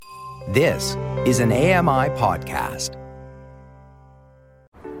This is an AMI podcast.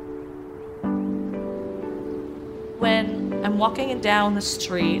 When I'm walking down the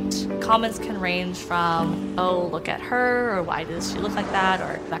street, comments can range from, oh, look at her, or why does she look like that,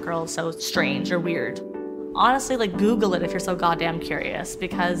 or that girl is so strange or weird. Honestly, Google it if you're so goddamn curious,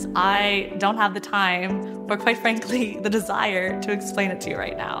 because I don't have the time, or quite frankly, the desire to explain it to you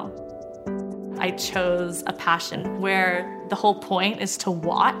right now. I chose a passion where the whole point is to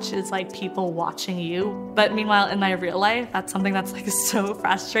watch, is people watching you. But meanwhile, in my real life, that's something that's so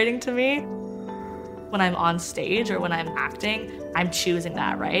frustrating to me. When I'm on stage or when I'm acting, I'm choosing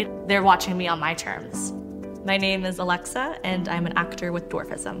that, right? They're watching me on my terms. My name is Alexia, and I'm an actor with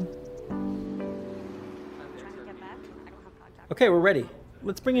dwarfism. Okay, we're ready.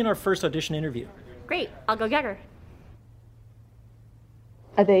 Let's bring in our first audition interview. Great, I'll go get her.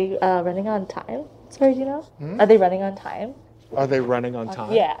 Are they running on time? Sorry, do you know? Are they running on time? Are they running on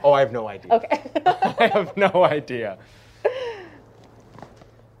time? Yeah. Oh, I have no idea. Okay. I have no idea.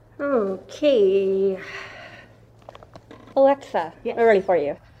 Okay. Alexa, we're ready for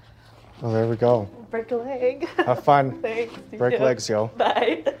you. Oh, there we go. Break a leg. Have fun. Thanks. Break legs, yo.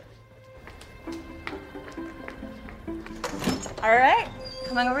 Bye. All right,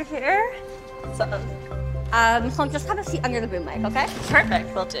 coming over here. So just have a seat under the boom mic, okay?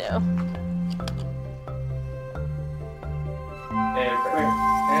 Perfect, will do.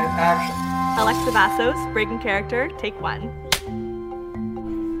 And action. Alexia Bassos, breaking character, take 1.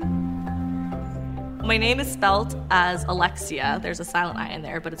 My name is spelled as Alexia. There's a silent I in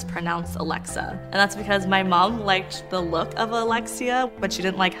there, but it's pronounced Alexa. And that's because my mom liked the look of Alexia, but she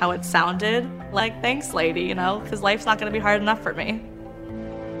didn't like how it sounded. Thanks, lady, because life's not going to be hard enough for me.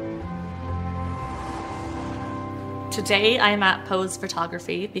 Today, I'm at Pose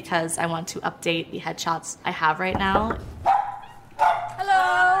Photography because I want to update the headshots I have right now.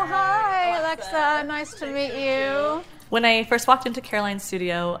 Hello, hi, Alexa. Nice to meet you. When I first walked into Caroline's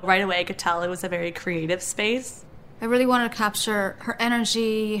studio, right away I could tell it was a very creative space. I really wanted to capture her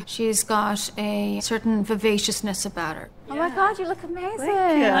energy. She's got a certain vivaciousness about her. Yeah. Oh my God, you look amazing.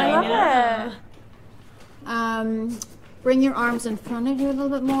 Thank you. I love it. Bring your arms in front of you a little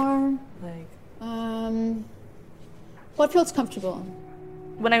bit more. What feels comfortable?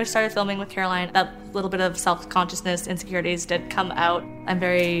 When I started filming with Caroline, that little bit of self-consciousness, insecurities did come out. I'm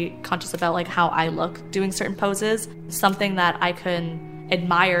very conscious about how I look doing certain poses. Something that I can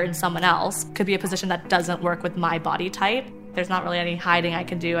admire in someone else could be a position that doesn't work with my body type. There's not really any hiding I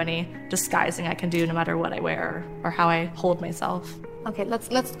can do, any disguising I can do, no matter what I wear or how I hold myself. Okay, let's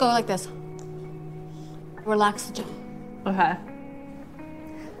go like this. Relax the jaw. Okay.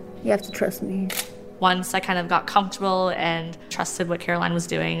 You have to trust me. Once I kind of got comfortable and trusted what Caroline was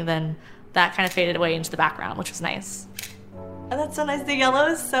doing, then that kind of faded away into the background, which was nice. Oh, that's so nice. The yellow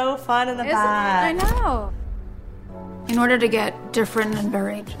is so fun in the back. I know. In order to get different and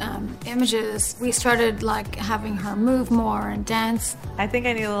varied images, we started having her move more and dance. I think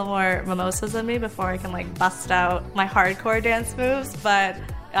I need a little more mimosas in me before I can bust out my hardcore dance moves, but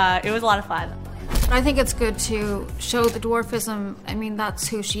it was a lot of fun. I think it's good to show the dwarfism. I mean, that's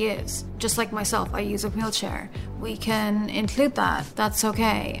who she is. Just like myself, I use a wheelchair. We can include that. That's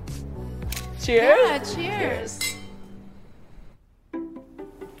okay. Cheers. Yeah, cheers. I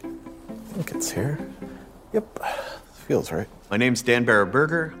think it's here. Yep, feels right. My name's Dan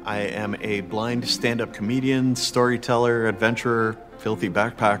Barrow-Berger. I am a blind stand-up comedian, storyteller, adventurer, filthy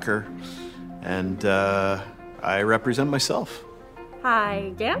backpacker, and I represent myself.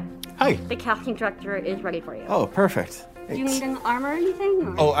 Hi, Dan. Hi. The casting director is ready for you. Oh, perfect. Thanks. Do you need an arm or anything?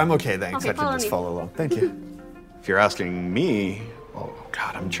 Or? Oh, I'm okay, thanks. Okay, I can just follow along. Thank you. If you're asking me, oh,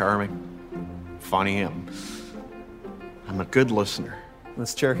 God, I'm charming. Funny. I'm a good listener.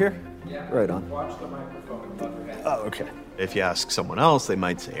 This chair here? Yeah. Right on. Watch the microphone above your head. Oh, okay. If you ask someone else, they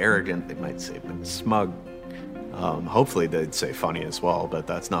might say arrogant, they might say smug. Hopefully they'd say funny as well, but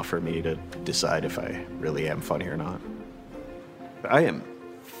that's not for me to decide if I really am funny or not. I am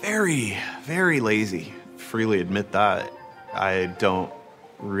very, very lazy. Freely admit that. I don't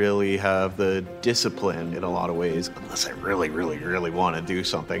really have the discipline in a lot of ways, unless I really, really, really want to do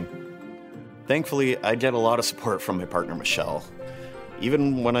something. Thankfully, I get a lot of support from my partner, Michelle.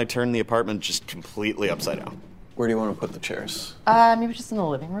 Even when I turn the apartment just completely upside down. Where do you want to put the chairs? Maybe just in the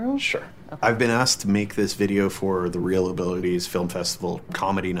living room? Sure. Okay. I've been asked to make this video for the Real Abilities Film Festival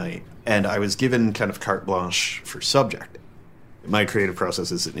comedy night, and I was given kind of carte blanche for subject. My creative process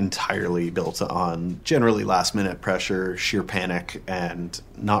is entirely built on generally last-minute pressure, sheer panic, and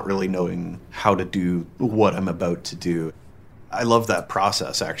not really knowing how to do what I'm about to do. I love that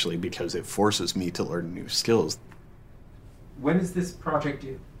process, actually, because it forces me to learn new skills. When is this project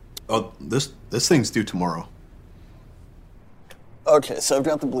due? Oh, this thing's due tomorrow. Okay, so I've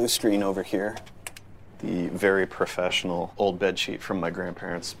got the blue screen over here. The very professional old bed sheet from my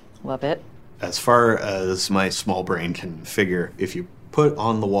grandparents. Love it. As far as my small brain can figure, if you put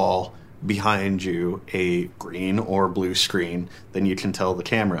on the wall behind you a green or blue screen, then you can tell the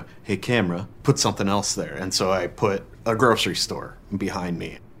camera, hey camera, put something else there. And so I put a grocery store behind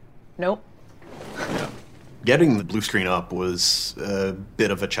me. Nope. Yeah. Getting the blue screen up was a bit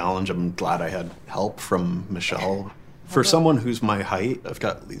of a challenge. I'm glad I had help from Michelle. For someone who's my height, I've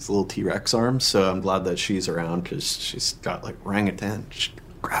got these little T-Rex arms, so I'm glad that she's around because she's got like orangutan. She can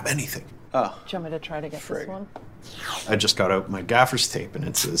grab anything. Oh. Do you want me to try to get this one? I just got out my gaffer's tape, and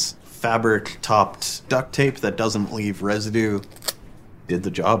it's this fabric-topped duct tape that doesn't leave residue. Did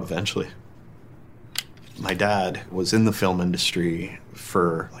the job eventually. My dad was in the film industry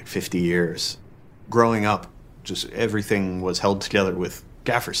for like 50 years. Growing up, just everything was held together with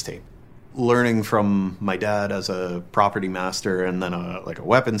gaffer's tape. Learning from my dad as a property master and then a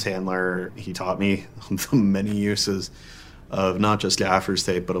weapons handler, he taught me the many uses of not just gaffer's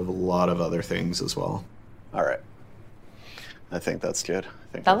tape, but of a lot of other things as well. All right. I think that's good.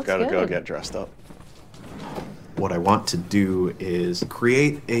 I think I've got to go get dressed up. What I want to do is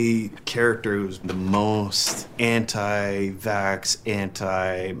create a character who's the most anti-vax,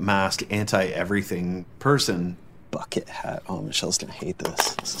 anti-mask, anti-everything person. Bucket hat. Oh, Michelle's gonna hate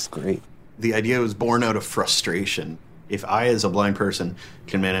this. This is great. The idea was born out of frustration. If I, as a blind person,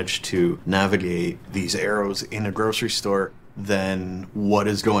 can manage to navigate these arrows in a grocery store, then what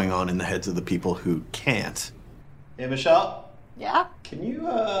is going on in the heads of the people who can't? Hey, Michelle? Yeah? Can you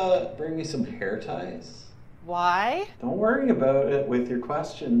bring me some hair ties? Why? Don't worry about it with your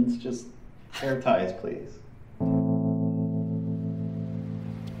questions. Just hair ties, please.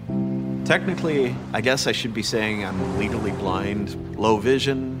 Technically, I guess I should be saying I'm legally blind. Low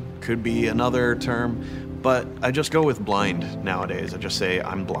vision could be another term, but I just go with blind nowadays. I just say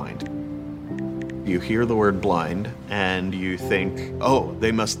I'm blind. You hear the word blind and you think, oh,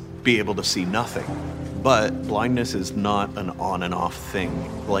 they must be able to see nothing. But blindness is not an on and off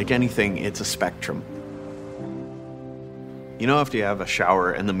thing. Like anything, it's a spectrum. You know, if you have a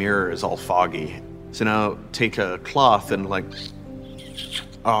shower and the mirror is all foggy, so now take a cloth and wipe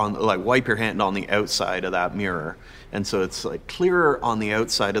your hand on the outside of that mirror, and so it's like clearer on the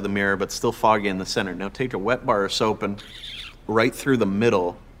outside of the mirror but still foggy in the center. Now take a wet bar of soap and right through the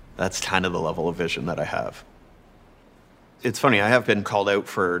middle. That's kind of the level of vision that I have. It's funny, I have been called out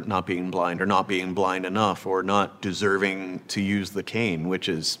for not being blind or not being blind enough or not deserving to use the cane, which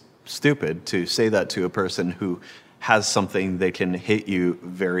is stupid to say that to a person who has something they can hit you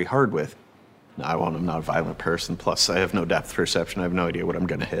very hard with. I'm not a violent person, plus I have no depth perception. I have no idea what I'm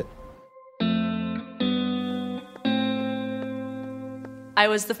going to hit. I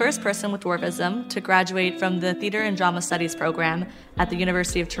was the first person with dwarfism to graduate from the Theatre and Drama Studies program at the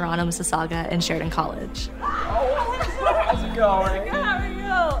University of Toronto, Mississauga, and Sheridan College. How's it going? How are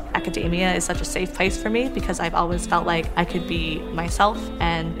you? Academia is such a safe place for me because I've always felt like I could be myself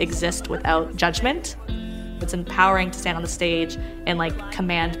and exist without judgment. It's empowering to stand on the stage and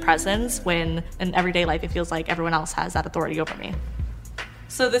command presence when in everyday life it feels like everyone else has that authority over me.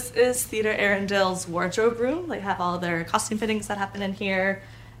 So this is Theatre Arundel's wardrobe room. They have all their costume fittings that happen in here.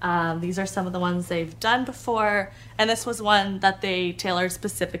 These are some of the ones they've done before, and this was one that they tailored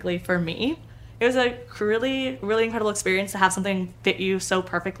specifically for me. It was a really, really incredible experience to have something fit you so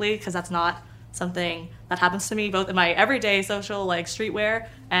perfectly, because that's not something that happens to me both in my everyday social streetwear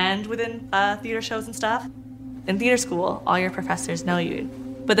and within theater shows and stuff. In theater school, all your professors know you,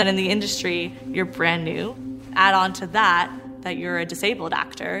 but then in the industry, you're brand new. Add on to that you're a disabled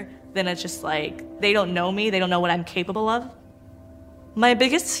actor, then it's just they don't know me, they don't know what I'm capable of. My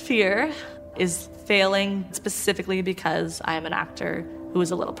biggest fear is failing specifically because I am an actor who is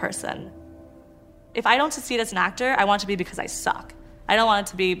a little person. If I don't succeed as an actor, I want it to be because I suck. I don't want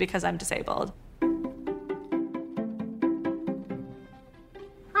it to be because I'm disabled.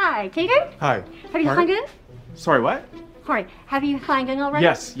 Hi, Caeden? Hi. Have you signed in? Sorry, what? Sorry, have you signed in already?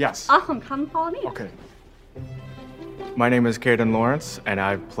 Yes. Awesome, come follow me. Okay. My name is Caeden Lawrence, and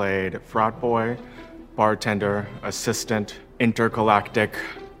I've played frat boy, bartender, assistant, intergalactic,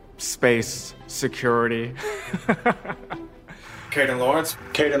 space, security. Caeden Lawrence,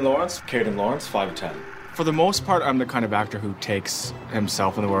 5'10". For the most part, I'm the kind of actor who takes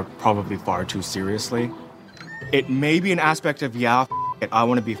himself and the work probably far too seriously. It may be an aspect of, I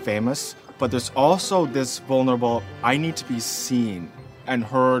want to be famous, but there's also this vulnerable, I need to be seen and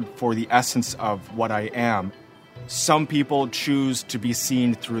heard for the essence of what I am. Some people choose to be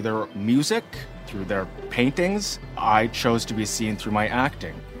seen through their music, through their paintings. I chose to be seen through my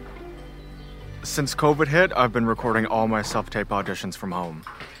acting. Since COVID hit, I've been recording all my self-tape auditions from home.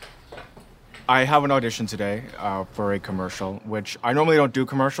 I have an audition today for a commercial, which I normally don't do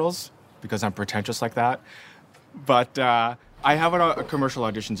commercials because I'm pretentious like that. But I have a commercial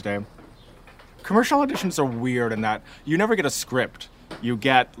audition today. Commercial auditions are weird in that you never get a script. You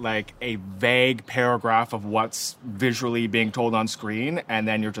get like a vague paragraph of what's visually being told on screen, and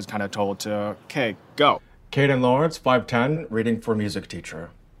then you're just kind of told to, okay, go. Caeden Lawrence, 5'10", reading for music teacher.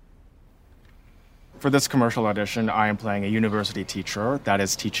 For this commercial audition, I am playing a university teacher that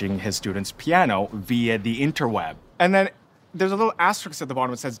is teaching his students piano via the interweb. And then there's a little asterisk at the bottom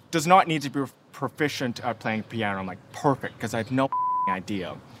that says, does not need to be proficient at playing piano. I'm like, perfect, because I have no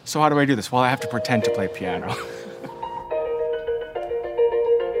idea. So how do I do this? Well, I have to pretend to play piano.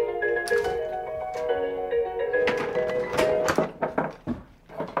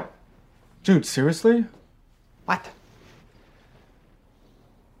 Dude, seriously? What?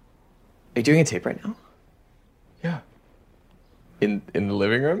 Are you doing a tape right now? Yeah. In the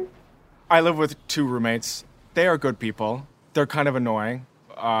living room? I live with 2 roommates. They are good people. They're kind of annoying,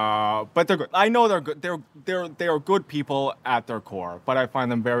 but they're good. I know they're good. They are good people at their core, but I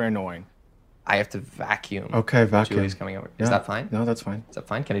find them very annoying. I have to vacuum. Okay, vacuum. Julie's coming over. Yeah. Is that fine? No, that's fine. Is that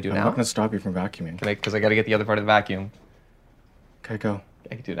fine? Can I do it I'm now? not going to stop you from vacuuming. Can I? Because I got to get the other part of the vacuum. Okay, go.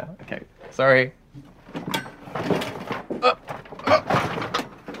 I can do it now. Okay. Sorry.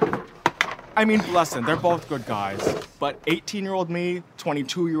 I mean, bless them. They're both good guys. But 18-year-old me,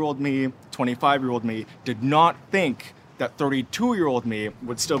 22-year-old me, 25-year-old me did not think that 32-year-old me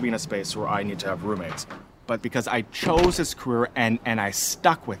would still be in a space where I need to have roommates. But because I chose this career and I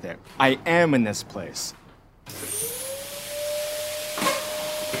stuck with it, I am in this place.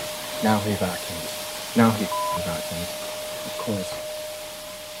 Now he vacuums. Now he vacuums. Of course.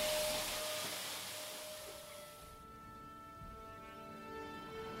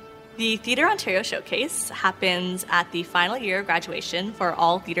 The Theatre Ontario Showcase happens at the final year of graduation for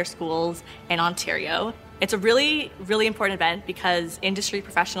all theatre schools in Ontario. It's a really, really important event because industry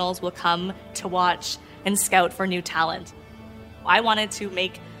professionals will come to watch and scout for new talent. I wanted to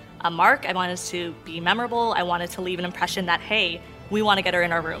make a mark. I wanted to be memorable. I wanted to leave an impression that, hey, we want to get her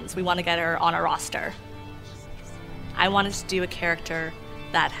in our rooms. We want to get her on our roster. I wanted to do a character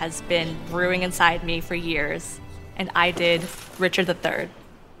that has been brewing inside me for years, and I did Richard III.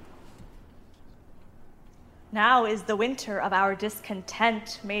 Now is the winter of our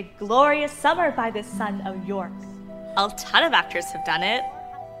discontent made glorious summer by this sun of York. A ton of actors have done it.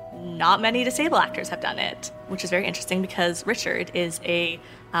 Not many disabled actors have done it, which is very interesting because Richard is a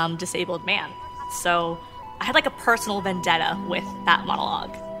disabled man. So I had like a personal vendetta with that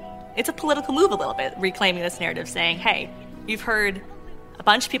monologue. It's a political move a little bit, reclaiming this narrative, saying, hey, you've heard a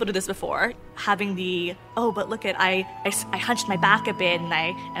bunch of people do this before, having the, oh, but look at, I hunched my back a bit and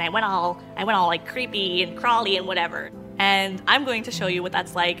I went all like creepy and crawly and whatever. And I'm going to show you what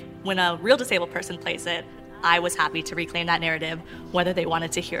that's like when a real disabled person plays it. I was happy to reclaim that narrative, whether they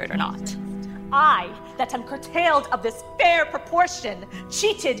wanted to hear it or not. I, that am curtailed of this fair proportion,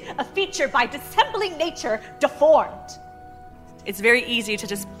 cheated a feature by dissembling nature deformed. It's very easy to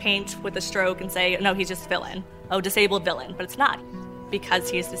just paint with a stroke and say, no, he's just villain. Oh, disabled villain, but it's not. Because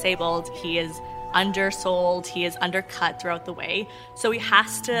he is disabled, he is undersold, he is undercut throughout the way. So he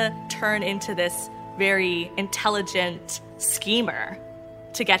has to turn into this very intelligent schemer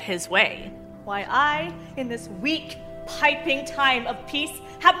to get his way. Why I, in this weak, piping time of peace,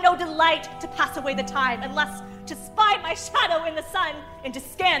 have no delight to pass away the time, unless to spy my shadow in the sun and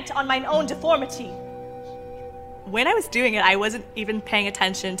descant on mine own deformity. When I was doing it, I wasn't even paying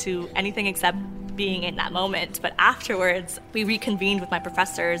attention to anything except being in that moment. But afterwards, we reconvened with my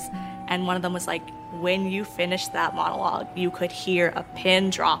professors, and one of them was like, when you finished that monologue, you could hear a pin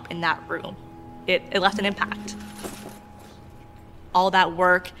drop in that room. It left an impact. All that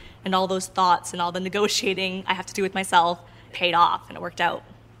work and all those thoughts and all the negotiating I have to do with myself paid off, and it worked out.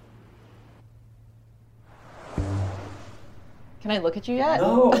 Can I look at you yet?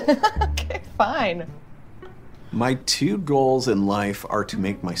 No. Okay, fine. My 2 goals in life are to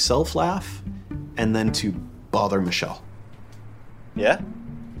make myself laugh and then to bother Michelle. Yeah?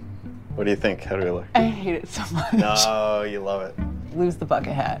 What do you think? How do we look? I hate it so much. No, you love it. Lose the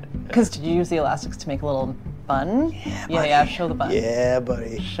bucket hat. Because did you use the elastics to make a little bun? Yeah, show the bun. Yeah,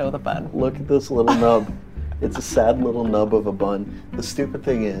 buddy. Show the bun. Look at this little nub. It's a sad little nub of a bun. The stupid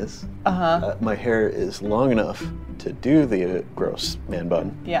thing is, my hair is long enough to do the gross man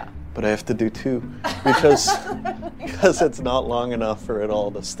bun. Yeah. But I have to do 2 because it's not long enough for it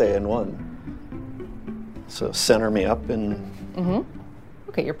all to stay in one. So center me up and...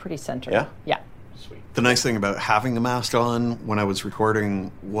 Okay, you're pretty centered. Yeah? Yeah. Sweet. The nice thing about having the mask on when I was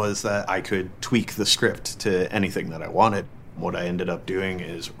recording was that I could tweak the script to anything that I wanted. What I ended up doing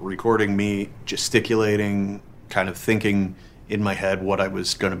is recording me gesticulating, kind of thinking in my head what I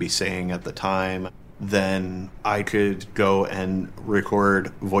was going to be saying at the time. Then I could go and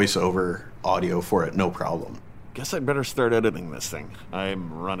record voiceover audio for it, no problem. Guess I'd better start editing this thing.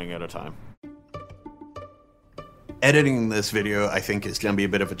 I'm running out of time. Editing this video, I think, is going to be a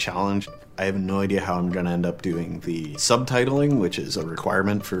bit of a challenge. I have no idea how I'm going to end up doing the subtitling, which is a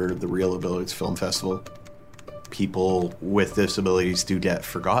requirement for the Real Abilities Film Festival. People with disabilities do get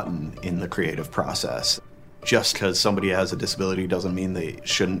forgotten in the creative process. Just because somebody has a disability doesn't mean they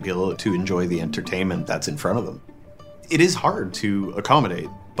shouldn't be able to enjoy the entertainment that's in front of them. It is hard to accommodate,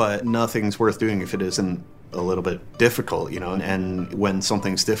 but nothing's worth doing if it isn't a little bit difficult, and when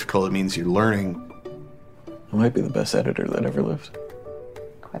something's difficult, it means you're learning. I might be the best editor that ever lived.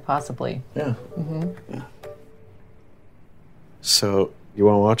 Quite possibly. Yeah. Yeah. So, you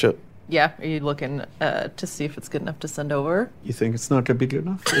want to watch it? Yeah, are you looking to see if it's good enough to send over? You think it's not going to be good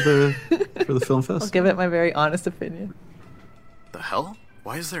enough for the film fest? I'll give it my very honest opinion. The hell?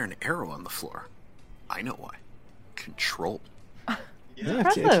 Why is there an arrow on the floor? I know why. Control.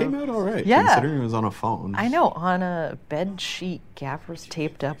 Yeah, it came out all right, yeah. Considering it was on a phone. I know, on a bed sheet, gaffers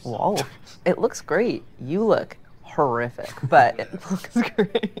taped up wall. It looks great. You look horrific, but it looks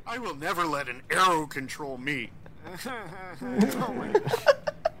great. I will never let an arrow control me.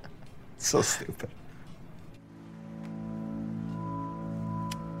 So stupid.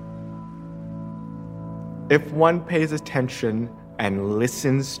 If one pays attention and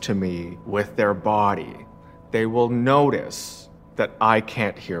listens to me with their body, they will notice that I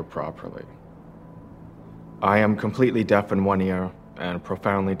can't hear properly. I am completely deaf in one ear and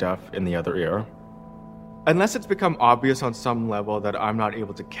profoundly deaf in the other ear. Unless it's become obvious on some level that I'm not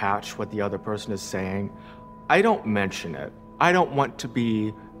able to catch what the other person is saying, I don't mention it. I don't want to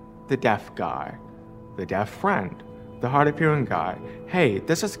be the deaf guy, the deaf friend, the hard of hearing guy. Hey,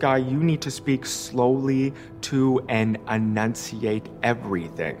 this is a guy you need to speak slowly to and enunciate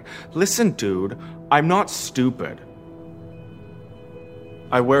everything. Listen, dude, I'm not stupid.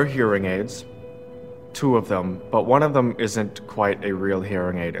 I wear hearing aids, 2 of them, but one of them isn't quite a real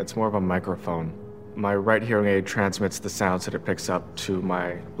hearing aid. It's more of a microphone. My right hearing aid transmits the sounds that it picks up to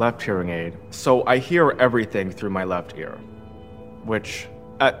my left hearing aid. So I hear everything through my left ear, which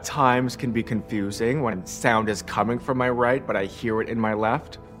at times can be confusing when sound is coming from my right, but I hear it in my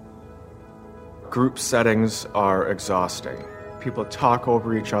left. Group settings are exhausting. People talk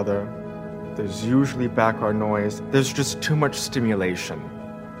over each other. There's usually background noise. There's just too much stimulation.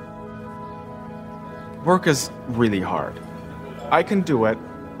 Work is really hard. I can do it,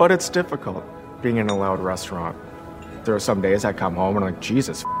 but it's difficult being in a loud restaurant. There are some days I come home and I'm like,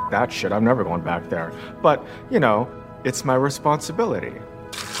 Jesus, that shit, I'm never going back there. But, it's my responsibility.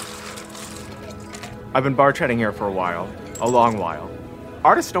 I've been bartending here for a long while.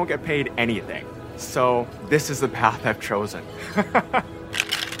 Artists don't get paid anything, so this is the path I've chosen.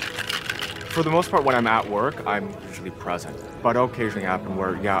 For the most part, when I'm at work, I'm usually present. But it'll occasionally happen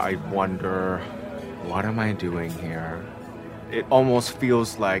where, I wonder, what am I doing here? It almost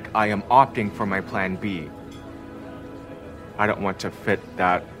feels like I am opting for my plan B. I don't want to fit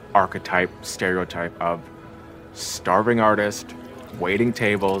that stereotype of starving artist, waiting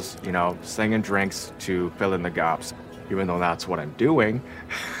tables, slinging drinks to fill in the gaps. Even though that's what I'm doing,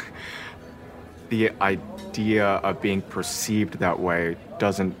 the idea of being perceived that way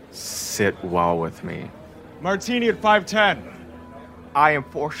doesn't sit well with me. Martini at 510. I am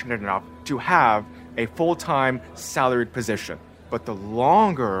fortunate enough to have a full-time salaried position. But the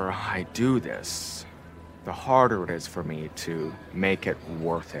longer I do this, the harder it is for me to make it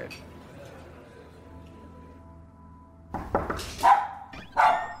worth it.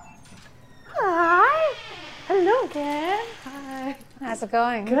 Hi. Hello there. Hi. How's it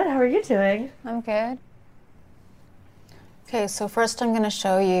going? Good, how are you doing? I'm good. Okay, so first I'm going to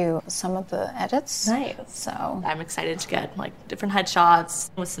show you some of the edits. Nice. So I'm excited to get different headshots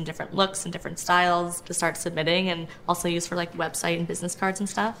with some different looks and different styles to start submitting, and also use for website and business cards and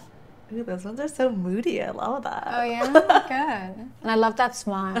stuff. Ooh, those ones are so moody. I love that. Oh yeah, good. And I love that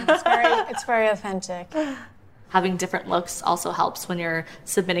smile. It's very authentic. Having different looks also helps when you're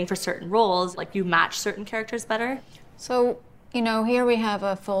submitting for certain roles. You match certain characters better. So here we have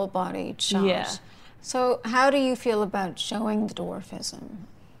a full body shot. Yeah. So how do you feel about showing the dwarfism?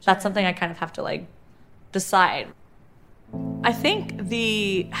 That's something I kind of have to decide. I think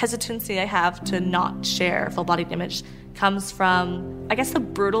the hesitancy I have to not share a full-bodied image comes from, I guess, the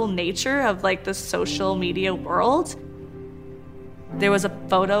brutal nature of the social media world. There was a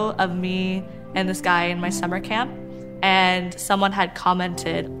photo of me and this guy in my summer camp, and someone had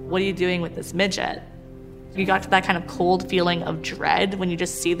commented, "What are you doing with this midget?" You got to that kind of cold feeling of dread when you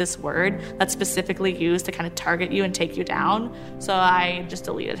just see this word that's specifically used to kind of target you and take you down. So I just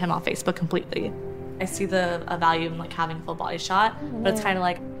deleted him off Facebook completely. I see the value in like having a full body shot, but it's kind of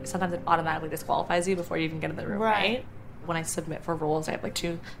like sometimes it automatically disqualifies you before you even get in the room, right? When I submit for roles, I have like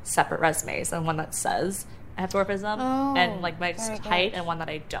 2 separate resumes, and one that says I have dwarfism and like my height, and one that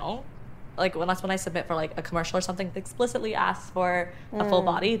I don't. Like when I submit for like a commercial or something that explicitly asks for a full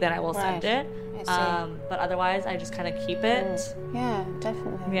body, then I will send it. But otherwise, I just kind of keep it. Yeah,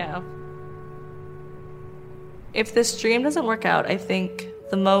 definitely. Yeah. If this dream doesn't work out, I think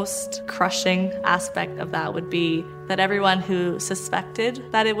the most crushing aspect of that would be that everyone who suspected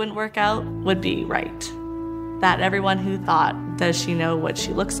that it wouldn't work out would be right. That everyone who thought, does she know what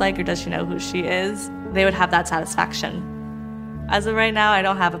she looks like or does she know who she is, they would have that satisfaction. As of right now, I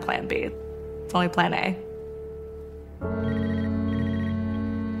don't have a plan B. It's only plan A.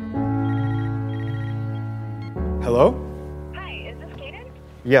 Hello? Hi, is this Caeden?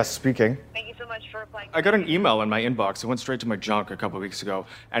 Yes, speaking. Thank you so much for replying. I got an email in my inbox. It went straight to my junk a couple of weeks ago,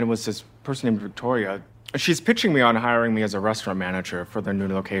 and it was this person named Victoria. She's pitching me on hiring me as a restaurant manager for their new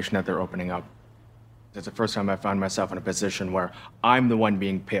location that they're opening up. It's the first time I found myself in a position where I'm the one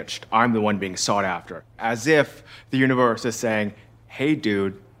being pitched. I'm the one being sought after. As if the universe is saying, hey,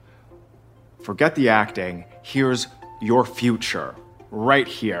 dude, forget the acting. Here's your future, right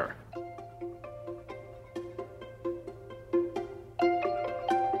here.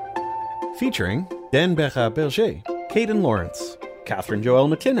 Featuring Dan Berger, Caeden Lawrence, Catherine Joelle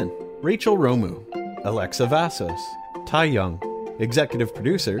McKinnon, Rachel Romu, Alexa Vassos, Ty Young. Executive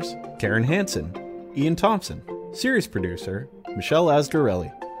producers, Karen Hansen, Ian Thompson. Series producer, Michelle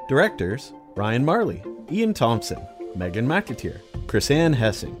Asgarelli. Directors, Ryan Marley, Ian Thompson, Megan McAteer, Chris-Anne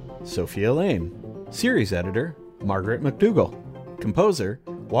Hessing, Sophia Lane. Series editor, Margaret McDougall. Composer,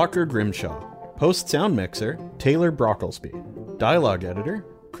 Walker Grimshaw. Post-sound mixer, Taylor Brocklesby. Dialogue editor,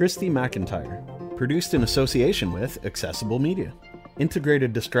 Christy McIntyre. Produced in association with Accessible Media.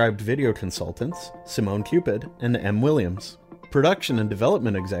 Integrated Described Video Consultants, Simone Cupid and M. Williams. Production and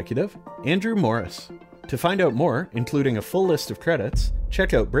Development Executive, Andrew Morris. To find out more, including a full list of credits,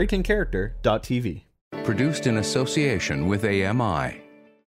 check out breakingcharacter.tv. Produced in association with AMI.